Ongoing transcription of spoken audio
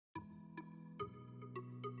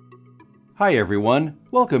Hi everyone,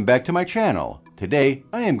 welcome back to my channel. Today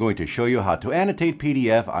I am going to show you how to annotate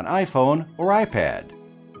PDF on iPhone or iPad.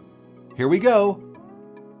 Here we go!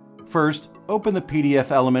 First, open the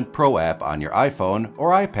PDFelement Pro app on your iPhone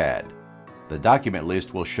or iPad. The document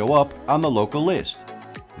list will show up on the local list.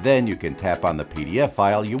 Then you can tap on the PDF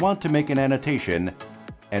file you want to make an annotation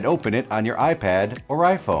and open it on your iPad or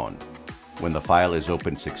iPhone. When the file is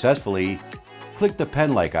opened successfully, click the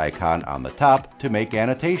pen-like icon on the top to make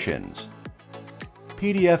annotations.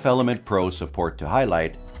 PDFelement Pro support to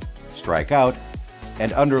highlight, strike out,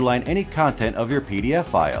 and underline any content of your PDF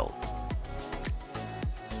file.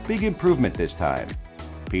 Big improvement this time.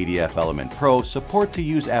 PDFelement Pro support to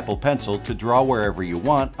use Apple Pencil to draw wherever you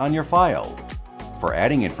want on your file. For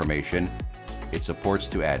adding information, it supports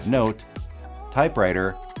to add note,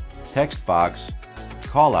 typewriter, text box,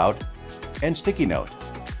 callout, and sticky note.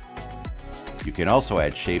 You can also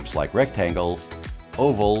add shapes like rectangle,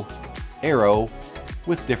 oval, arrow,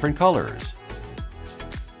 with different colors.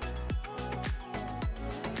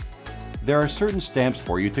 There are certain stamps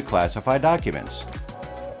for you to classify documents.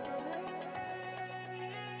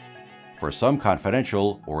 For some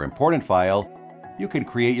confidential or important file, you can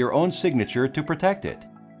create your own signature to protect it.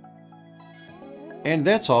 And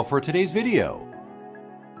that's all for today's video.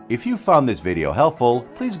 If you found this video helpful,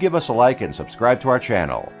 please give us a like and subscribe to our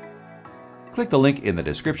channel. Click the link in the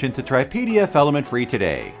description to try PDFelement free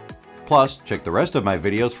today. Plus, check the rest of my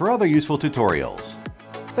videos for other useful tutorials.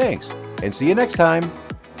 Thanks, and see you next time!